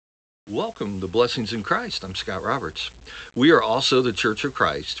Welcome to Blessings in Christ. I'm Scott Roberts. We are also the Church of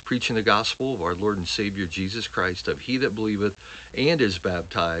Christ, preaching the gospel of our Lord and Savior Jesus Christ, of he that believeth and is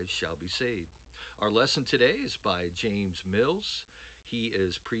baptized shall be saved. Our lesson today is by James Mills. He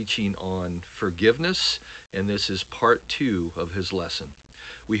is preaching on forgiveness, and this is part 2 of his lesson.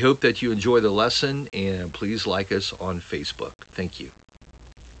 We hope that you enjoy the lesson, and please like us on Facebook. Thank you.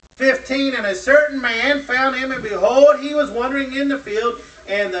 15, and a certain man found him, and behold, he was wandering in the field,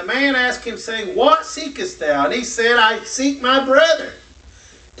 and the man asked him, saying, What seekest thou? And he said, I seek my brethren.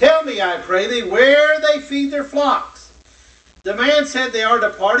 Tell me, I pray thee, where they feed their flocks. The man said, They are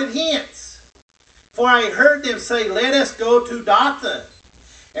departed hence. For I heard them say, Let us go to Dothan.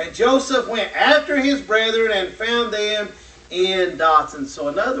 And Joseph went after his brethren and found them in Dothan. So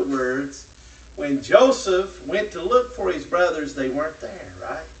in other words, when Joseph went to look for his brothers, they weren't there,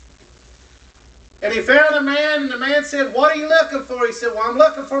 right? And he found a man, and the man said, What are you looking for? He said, Well, I'm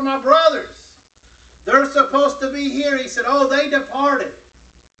looking for my brothers. They're supposed to be here. He said, Oh, they departed.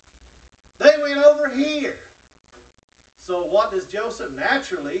 They went over here. So what does Joseph?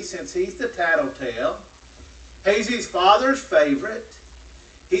 Naturally, since he's the tattletale, he's his father's favorite,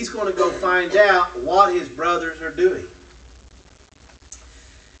 he's going to go find out what his brothers are doing.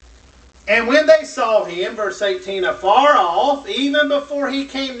 And when they saw him, verse 18, afar off, even before he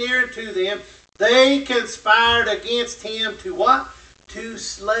came near to them, they conspired against him to what? To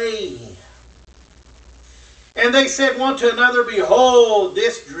slay him. And they said one to another, Behold,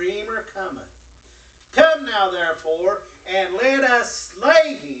 this dreamer cometh. Come now, therefore, and let us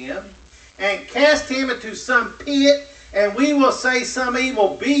slay him, and cast him into some pit, and we will say some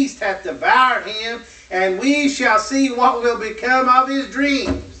evil beast hath devoured him, and we shall see what will become of his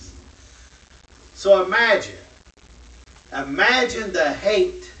dreams. So imagine the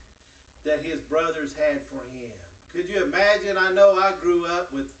hate that his brothers had for him. Could you imagine? I know I grew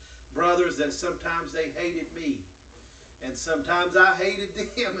up with brothers that sometimes they hated me. And sometimes I hated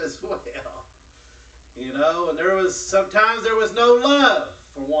them as well. You know, and sometimes there was no love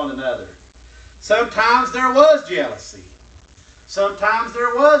for one another. Sometimes there was jealousy. Sometimes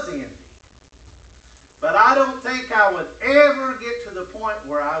there was envy. But I don't think I would ever get to the point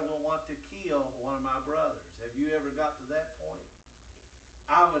where I will want to kill one of my brothers. Have you ever got to that point?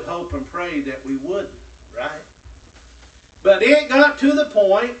 I would hope and pray that we wouldn't, right? But it got to the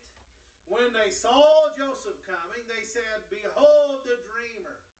point when they saw Joseph coming, they said, Behold the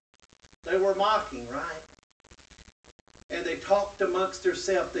dreamer. They were mocking, right? And they talked amongst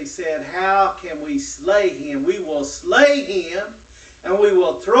themselves. They said, How can we slay him? We will slay him, and we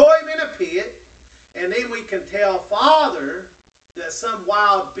will throw him in a pit, and then we can tell Father that some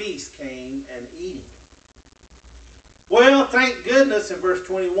wild beast came and ate him. Well, thank goodness in verse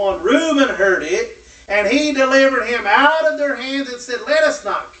 21, Reuben heard it, and he delivered him out of their hands and said, Let us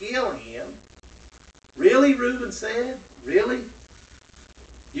not kill him. Really, Reuben said? Really?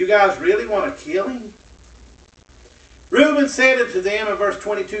 You guys really want to kill him? Reuben said unto them in verse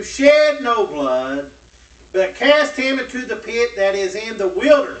 22, Shed no blood, but cast him into the pit that is in the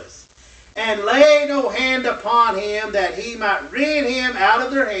wilderness, and lay no hand upon him, that he might rid him out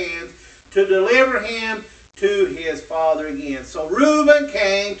of their hands, to deliver him to his father again. So Reuben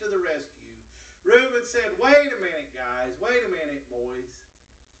came to the rescue. Reuben said, Wait a minute, guys. Wait a minute, boys.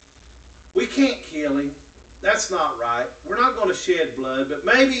 We can't kill him. That's not right. We're not going to shed blood. But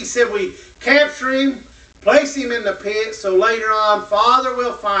maybe, he said, we capture him, place him in the pit, so later on, Father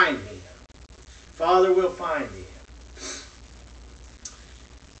will find him. Father will find him.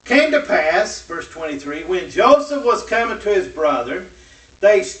 Came to pass, verse 23, when Joseph was coming to his brother,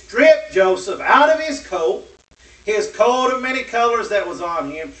 they stripped Joseph out of his coat of many colors that was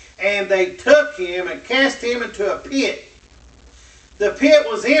on him, and they took him and cast him into a pit. The pit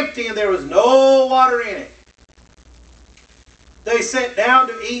was empty, and there was no water in it. They sat down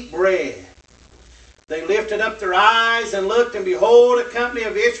to eat bread. They lifted up their eyes and looked, and behold, a company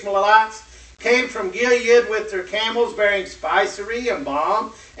of Ishmaelites came from Gilead with their camels bearing spicery and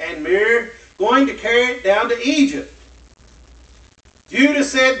balm and myrrh, going to carry it down to Egypt. Judah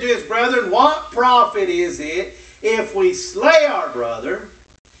said to his brethren, What profit is it if we slay our brother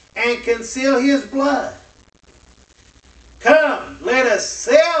and conceal his blood? Come, let us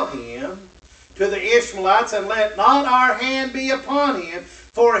sell him to the Ishmaelites, and let not our hand be upon him,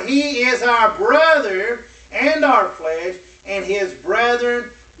 for he is our brother and our flesh, and his brethren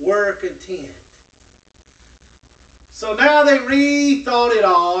were content. So now they rethought it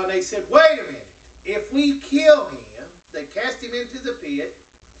all, and they said, Wait a minute, if we kill him, they cast him into the pit,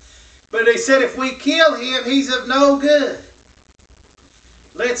 but they said, if we kill him, he's of no good.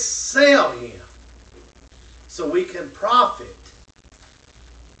 Let's sell him so we can profit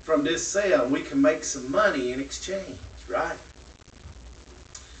from this sale. We can make some money in exchange, right?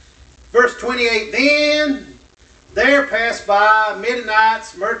 Verse 28, then there passed by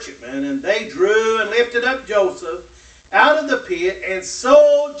Midianites merchantmen, and they drew and lifted up Joseph out of the pit and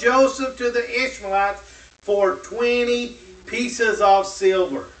sold Joseph to the Ishmaelites for 20 pieces of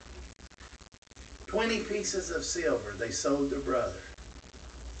silver. 20 pieces of silver they sold their brother.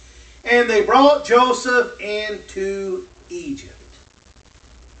 And they brought Joseph into Egypt.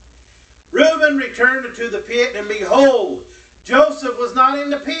 Reuben returned into the pit, and behold, Joseph was not in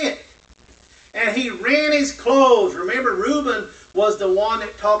the pit. And he rent his clothes. Remember, Reuben was the one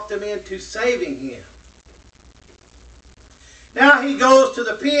that talked him into saving him. Now he goes to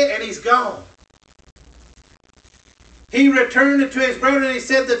the pit and he's gone. He returned to his brethren and he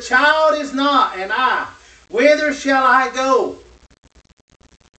said, the child is not, and I, whither shall I go?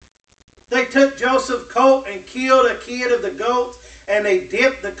 They took Joseph's coat and killed a kid of the goats, and they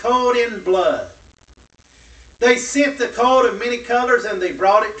dipped the coat in blood. They sent the coat of many colors, and they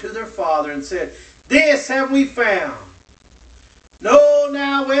brought it to their father and said, this have we found. Know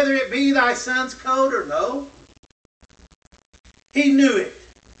now whether it be thy son's coat or no. He knew it.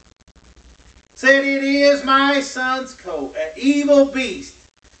 Said, it is my son's coat. An evil beast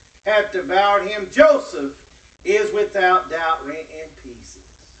hath devoured him. Joseph is without doubt rent in pieces.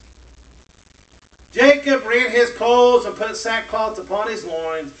 Jacob rent his clothes and put sackcloth upon his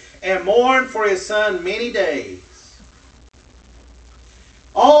loins and mourned for his son many days.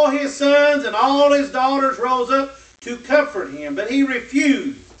 All his sons and all his daughters rose up to comfort him, but he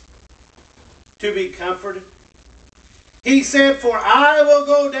refused to be comforted. He said, for I will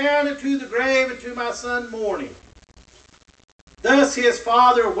go down into the grave into my son mourning. Thus his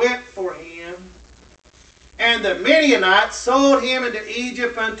father wept for him. And the Midianites sold him into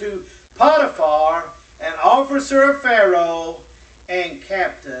Egypt unto Potiphar, an officer of Pharaoh and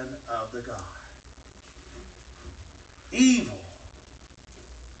captain of the guard. Evil.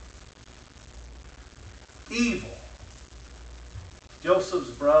 Evil. Joseph's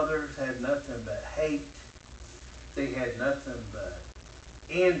brothers had nothing but hate. They had nothing but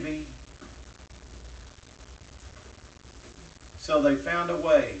envy. So they found a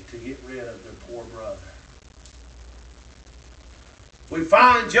way to get rid of their poor brother. We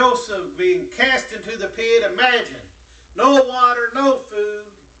find Joseph being cast into the pit. Imagine, no water, no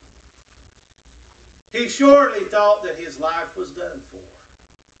food. He surely thought that his life was done for.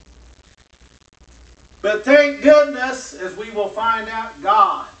 But thank goodness, as we will find out,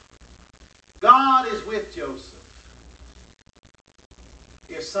 God is with Joseph.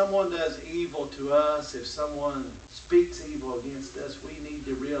 If someone does evil to us, if someone speaks evil against us, we need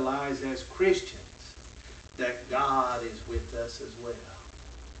to realize as Christians that God is with us as well.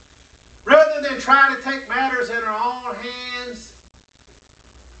 Rather than try to take matters in our own hands,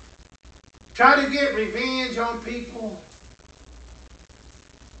 try to get revenge on people,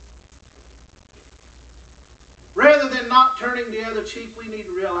 rather than not turning the other cheek, we need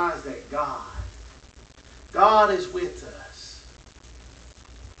to realize that God is with us.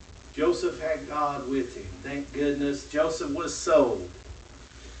 Joseph had God with him. Thank goodness Joseph was sold.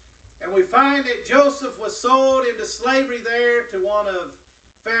 And we find that Joseph was sold into slavery there to one of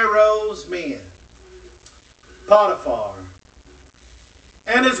Pharaoh's men, Potiphar.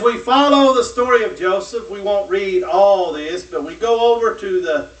 And as we follow the story of Joseph, we won't read all this, but we go over to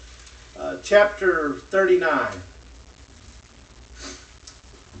the chapter 39.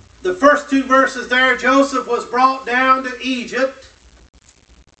 The first two verses there, Joseph was brought down to Egypt.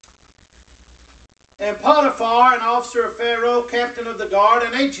 And Potiphar, an officer of Pharaoh, captain of the guard,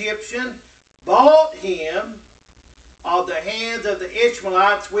 an Egyptian, bought him of the hands of the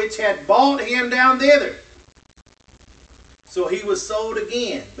Ishmaelites, which had bought him down thither. So he was sold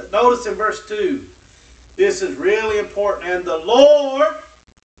again. But notice in verse 2, this is really important. And the Lord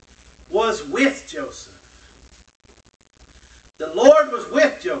was with Joseph. The Lord was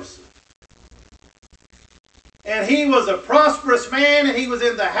with Joseph. And he was a prosperous man, and he was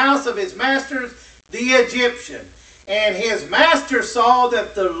in the house of his masters, the Egyptian. And his master saw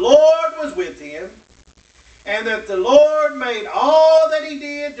that the Lord was with him, and that the Lord made all that he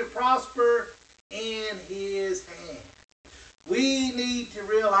did to prosper in his hand. We need to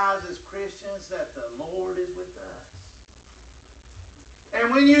realize as Christians that the Lord is with us.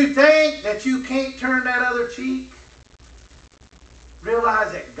 And when you think that you can't turn that other cheek,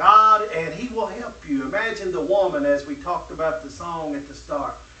 realize that God, and He will help you. Imagine the woman, as we talked about the song at the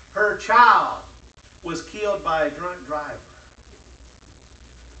start. Her child was killed by a drunk driver.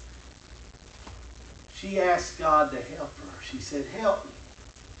 She asked God to help her. She said, help me.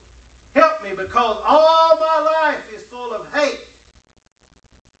 Help me, because all my life is full of hate.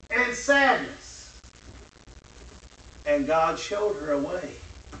 and sadness. And God showed her a way.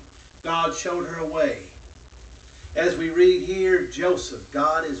 God showed her a way. As we read here, Joseph,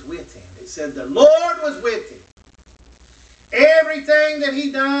 God is with him. It said the Lord was with him. Everything that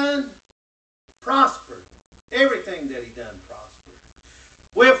he done prospered. Everything that he done prospered.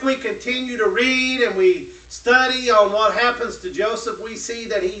 Well, if we continue to read and we study on what happens to Joseph, we see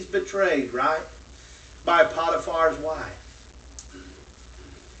that he's betrayed, right? By Potiphar's wife.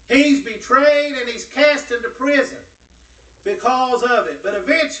 He's betrayed and he's cast into prison because of it. But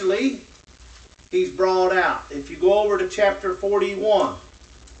eventually, he's brought out. If you go over to chapter 41.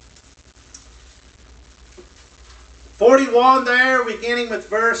 41 there, beginning with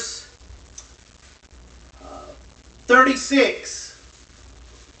verse 36.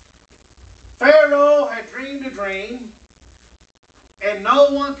 Pharaoh had dreamed a dream, and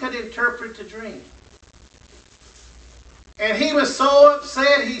no one could interpret the dream. And he was so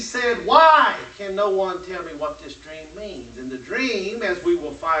upset, he said, "Why can no one tell me what this dream means?" And the dream, as we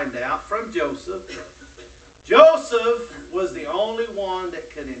will find out from Joseph, Joseph was the only one that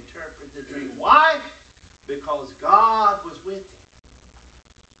could interpret the dream. Why? Because God was with him.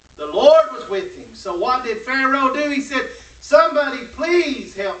 The Lord was with him. So what did Pharaoh do? He said, "Somebody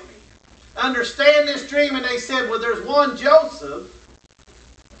please help me understand this dream." And they said, "Well, there's one Joseph.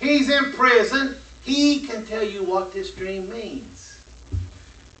 He's in prison. He can tell you what this dream means."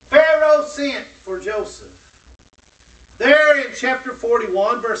 Pharaoh sent for Joseph. There in chapter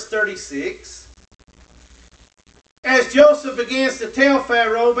 41, verse 36, as Joseph begins to tell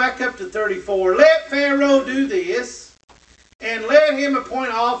Pharaoh, back up to 34, "Let Pharaoh do this, and let him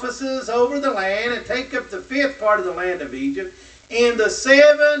appoint officers over the land, and take up the fifth part of the land of Egypt in the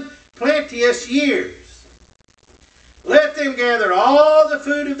 7 plenteous years. Let them gather all the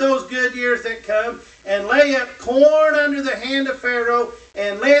food of those good years that come, and lay up corn under the hand of Pharaoh,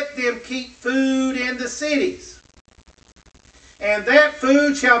 and let them keep food in the cities. And that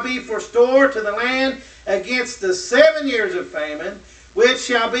food shall be for store to the land against the 7 years of famine, which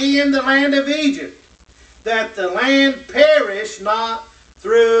shall be in the land of Egypt, that the land perish not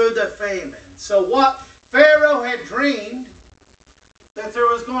through the famine." So what Pharaoh had dreamed, that there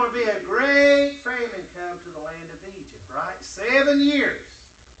was going to be a great famine come to the land of Egypt, right? 7 years.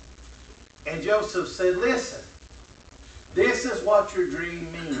 And Joseph said, "Listen, this is what your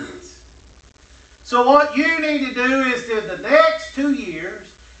dream means. So what you need to do is in the next 2 years,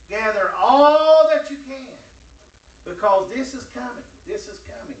 gather all that you can. Because this is coming. This is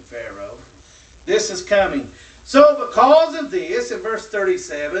coming, Pharaoh. This is coming." So because of this, in verse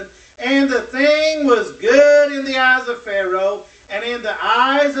 37, "And the thing was good in the eyes of Pharaoh, and in the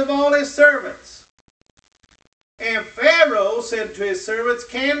eyes of all his servants. And Pharaoh said to his servants,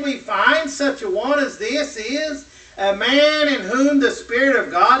 Can we find such a one as this is, a man in whom the Spirit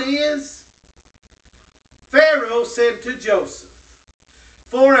of God is?" Pharaoh said to Joseph,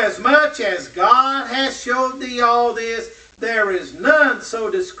 "Forasmuch as God has showed thee all this, there is none so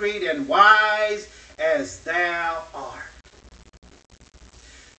discreet and wise as thou art.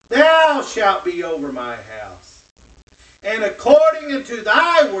 Thou shalt be over my house. And according unto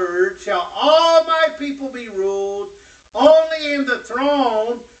thy word shall all my people be ruled. Only in the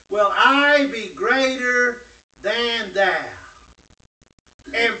throne will I be greater than thou."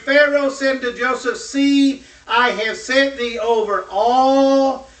 And Pharaoh said to Joseph, "See, I have set thee over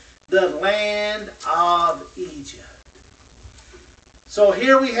all the land of Egypt." So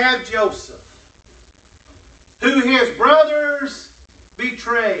here we have Joseph, who his brothers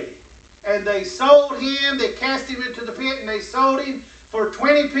betrayed. And they sold him, they cast him into the pit, and they sold him for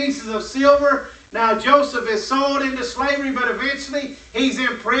 20 pieces of silver. Now Joseph is sold into slavery, but eventually he's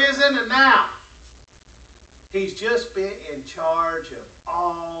in prison, and now he's just been in charge of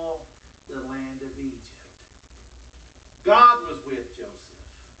all the land of Egypt. God was with Joseph.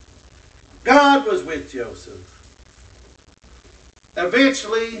 God was with Joseph.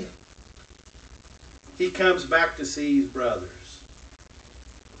 Eventually, he comes back to see his brothers.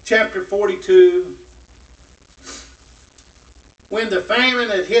 Chapter 42, when the famine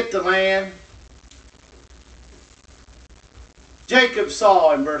had hit the land, Jacob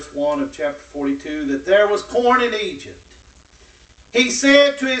saw in verse 1 of chapter 42 that there was corn in Egypt. He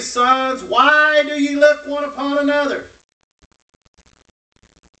said to his sons, "Why do ye look one upon another?"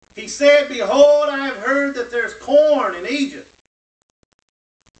 He said, "Behold, I have heard that there's corn in Egypt.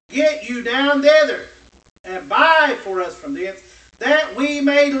 Get you down thither, and buy for us from thence, that we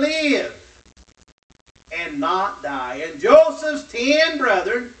may live and not die." And Joseph's 10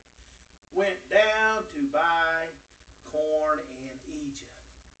 brethren went down to buy corn in Egypt.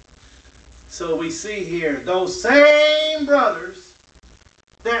 So we see here, those same brothers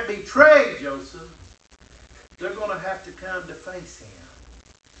that betrayed Joseph, they're going to have to come to face him,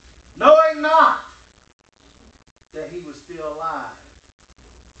 knowing not that he was still alive.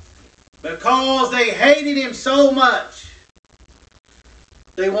 Because they hated him so much,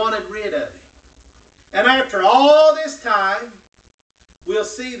 they wanted rid of him. And after all this time, we'll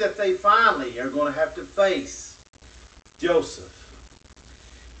see that they finally are going to have to face Joseph.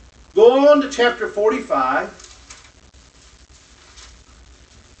 Go on to chapter 45,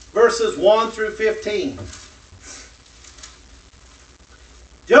 verses 1 through 15.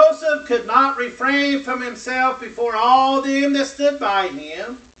 Joseph could not refrain from himself before all them that stood by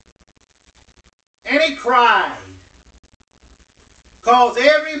him, and he cried, "Cause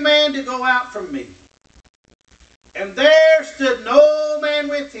every man to go out from me." And there stood no man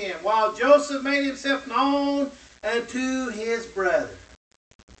with him, while Joseph made himself known unto his brother.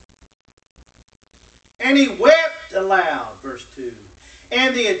 And he wept aloud, verse 2.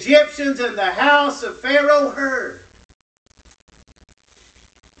 And the Egyptians in the house of Pharaoh heard.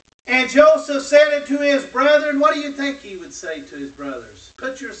 And Joseph said unto his brethren, what do you think he would say to his brothers?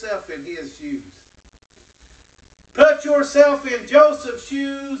 Put yourself in his shoes. Put yourself in Joseph's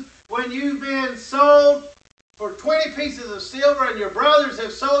shoes when you've been sold for 20 pieces of silver and your brothers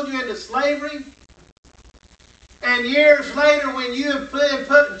have sold you into slavery. And years later, when you have been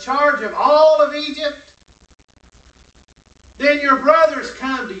put in charge of all of Egypt, then your brothers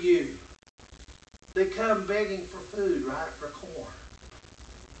come to you. They come begging for food, right? For corn.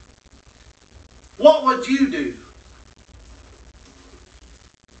 What would you do?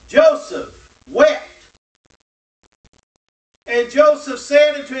 Joseph wept. And Joseph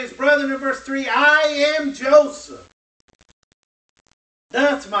said unto his brethren in verse 3, I am Joseph.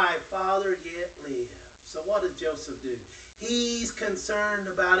 Doth my father yet live? So what does Joseph do? He's concerned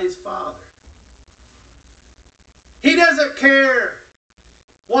about his father. He doesn't care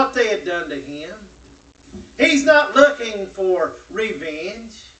what they had done to him. He's not looking for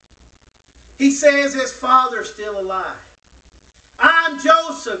revenge. He says his father's still alive. I'm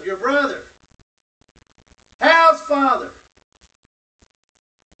Joseph, your brother. How's father?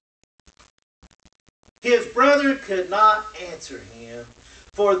 His brother could not answer him,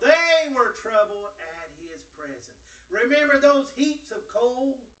 for they were troubled at his presence. Remember those heaps of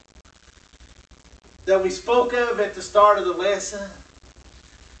coal that we spoke of at the start of the lesson?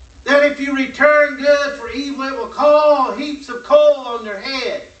 That if you return good for evil, it will call heaps of coal on your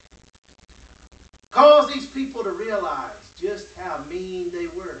head. Cause these people to realize just how mean they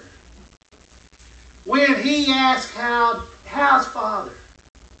were. When he asked, how's father?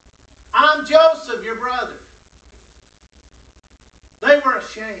 I'm Joseph, your brother. They were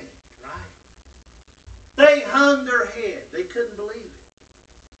ashamed, right? They hung their head. They couldn't believe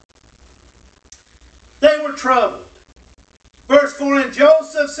it. They were troubled. Verse 4, and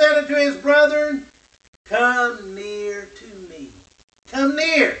Joseph said unto his brethren, come near to me. Come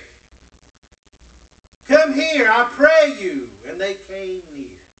near. Come here, I pray you. And they came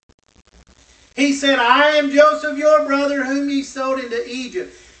near. He said, I am Joseph, your brother, whom ye sold into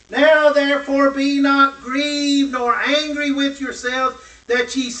Egypt. Now therefore be not grieved nor angry with yourselves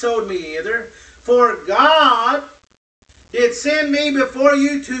that ye sold me hither. For God did send me before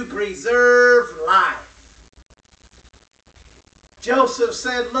you to preserve life. Joseph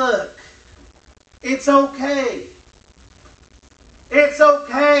said, look, it's okay. It's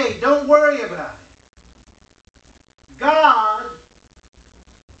okay. Don't worry about it. God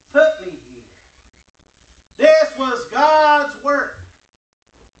put me here. This was God's work.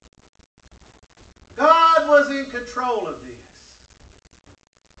 God was in control of this.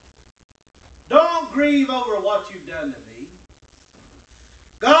 Don't grieve over what you've done to me.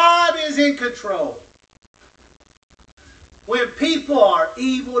 God is in control. When people are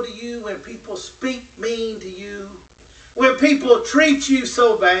evil to you, when people speak mean to you, when people treat you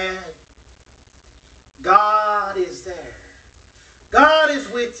so bad, God is there. God is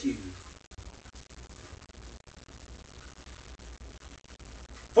with you.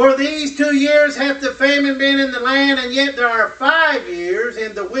 For these 2 years hath the famine been in the land, and yet there are 5 years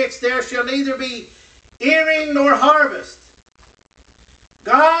in the which there shall neither be earing nor harvest.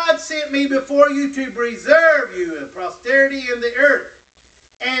 God sent me before you to preserve you in posterity in the earth,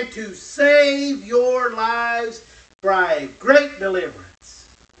 and to save your lives by a great deliverance.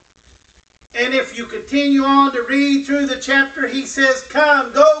 And if you continue on to read through the chapter, he says,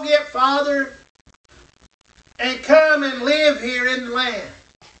 come, go get father, and come and live here in the land.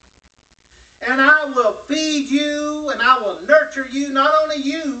 And I will feed you, and I will nurture you, not only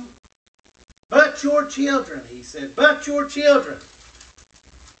you, but your children, he said, but your children.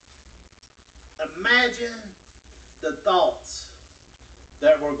 Imagine the thoughts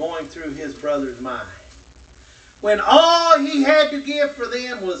that were going through his brother's mind. When all he had to give for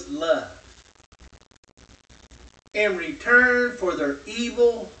them was love. In return for their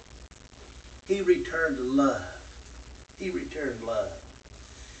evil, he returned love. He returned love.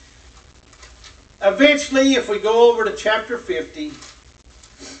 Eventually, if we go over to chapter 50,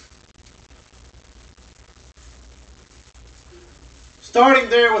 starting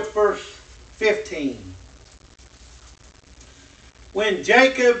there with verse 15. When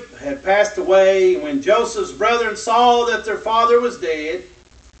Jacob had passed away, when Joseph's brethren saw that their father was dead,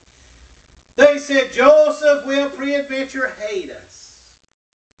 they said, Joseph will peradventure hate us.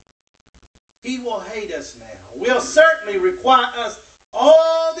 He will hate us now. Will certainly requite us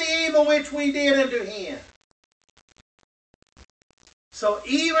all the evil which we did unto him. So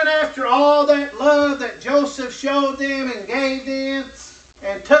even after all that love that Joseph showed them and gave them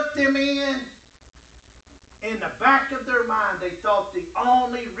and took them in the back of their mind, they thought the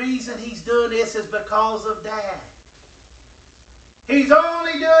only reason he's doing this is because of Dad. He's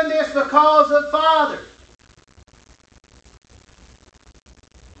only doing this because of Father.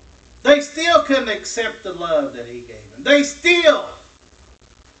 They still couldn't accept the love that he gave them. They still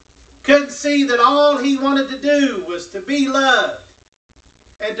couldn't see that all he wanted to do was to be loved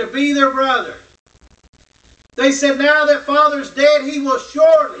and to be their brother. They said, now that Father's dead, he will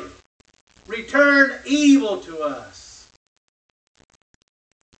surely return evil to us.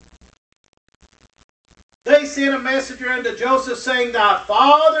 They sent a messenger unto Joseph, saying, thy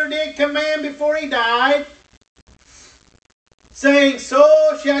father did command before he died, saying,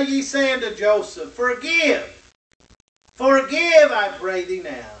 so shall ye say unto Joseph, forgive, I pray thee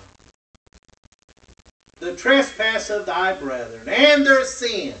now, the trespass of thy brethren, and their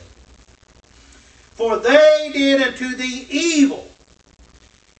sin. For they did unto thee evil.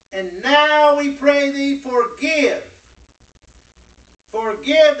 And now we pray thee, forgive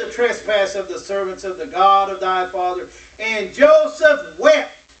the trespass of the servants of the God of thy father. And Joseph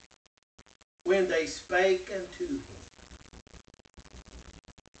wept when they spake unto him.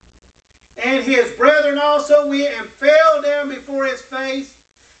 And his brethren also went and fell down before his face.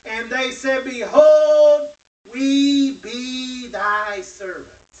 And they said, behold, we be thy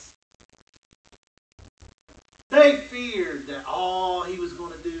servants. They feared that all he was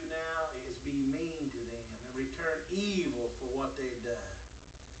going to do now is be mean to them and return evil for what they'd done.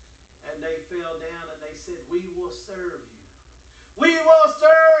 And they fell down and they said, we will serve you. We will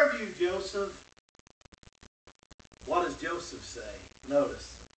serve you, Joseph. What does Joseph say?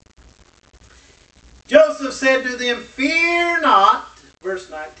 Notice. Joseph said to them, fear not, verse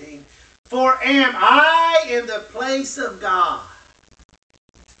 19, for am I in the place of God?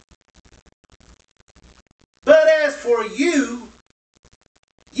 But as for you,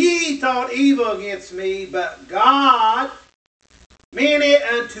 ye thought evil against me, but God meant it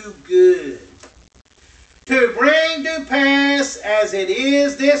unto good, to bring to pass as it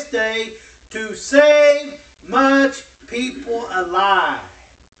is this day, to save much people alive.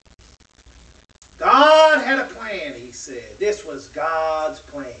 God had a plan, he said. This was God's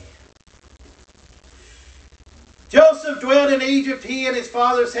plan. Joseph dwelt in Egypt, he and his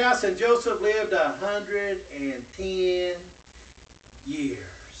father's house, and Joseph lived 110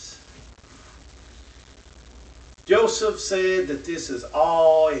 years. Joseph said that this is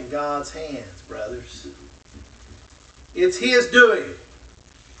all in God's hands, brothers. It's his doing.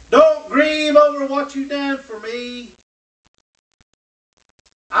 Don't grieve over what you've done for me.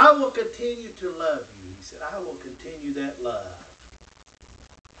 I will continue to love you. He said, I will continue that love.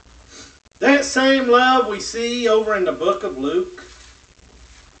 That same love we see over in the book of Luke.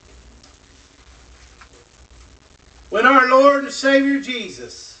 When our Lord and Savior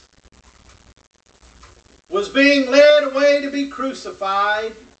Jesus was being led away to be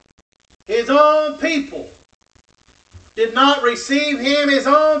crucified, his own people did not receive him. His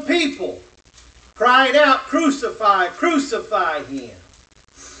own people cried out, crucify, crucify him.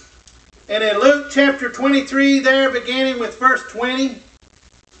 And in Luke chapter 23 there, beginning with verse 20,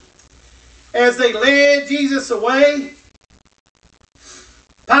 as they led Jesus away,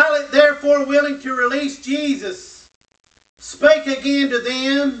 Pilate, therefore willing to release Jesus, spake again to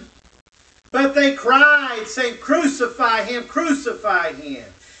them, but they cried, saying, crucify him, crucify him.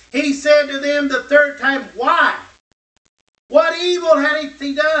 He said to them the third time, why? What evil had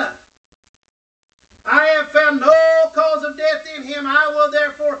he done? I have found no cause of death in him. I will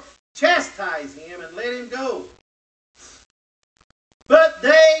therefore chastise him and let him go. But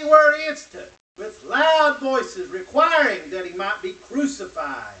they were instant, with loud voices, requiring that he might be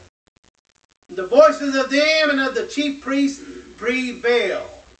crucified. The voices of them and of the chief priests prevailed.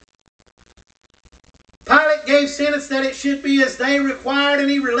 Pilate Pilate gave sentence that it should be as they required, and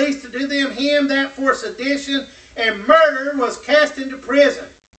he released to them him that for sedition and murder was cast into prison,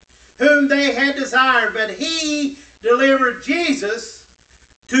 whom they had desired. But he delivered Jesus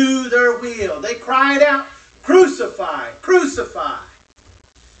to their will. They cried out, "Crucify, crucify."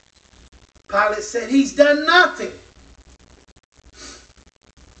 Pilate said, "He's done nothing."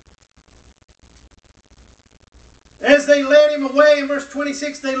 As they led him away, in verse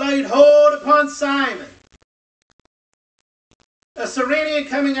 26, they laid hold upon Simon, a Cyrenian,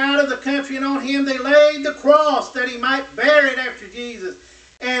 coming out of the country, and on him they laid the cross that he might bear it after Jesus.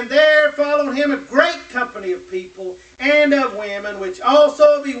 And there followed him a great company of people and of women, which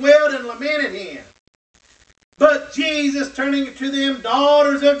also bewailed and lamented him. But Jesus, turning to them,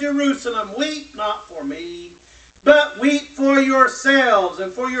 "Daughters of Jerusalem, weep not for me, but weep for yourselves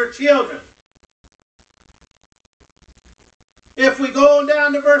and for your children." If we go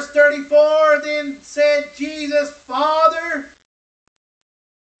down to verse 34, then said Jesus, "Father,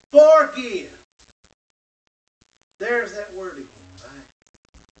 forgive." There's that word again, right?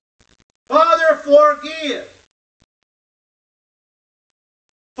 "Father, forgive,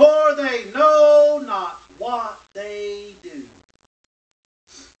 for they know not what they do."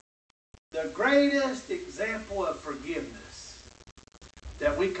 The greatest example of forgiveness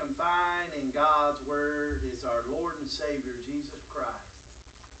that we can find in God's Word is our Lord and Savior, Jesus Christ.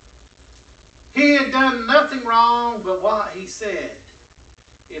 He had done nothing wrong but what he said.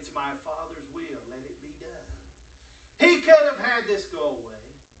 "It's my Father's will, let it be done." He could have had this go away.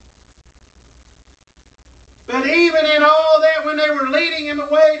 But even in all that, when they were leading him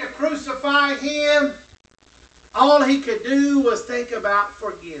away to crucify him, all he could do was think about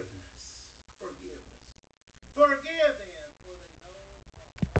forgiveness. Forgiveness. Forgive them.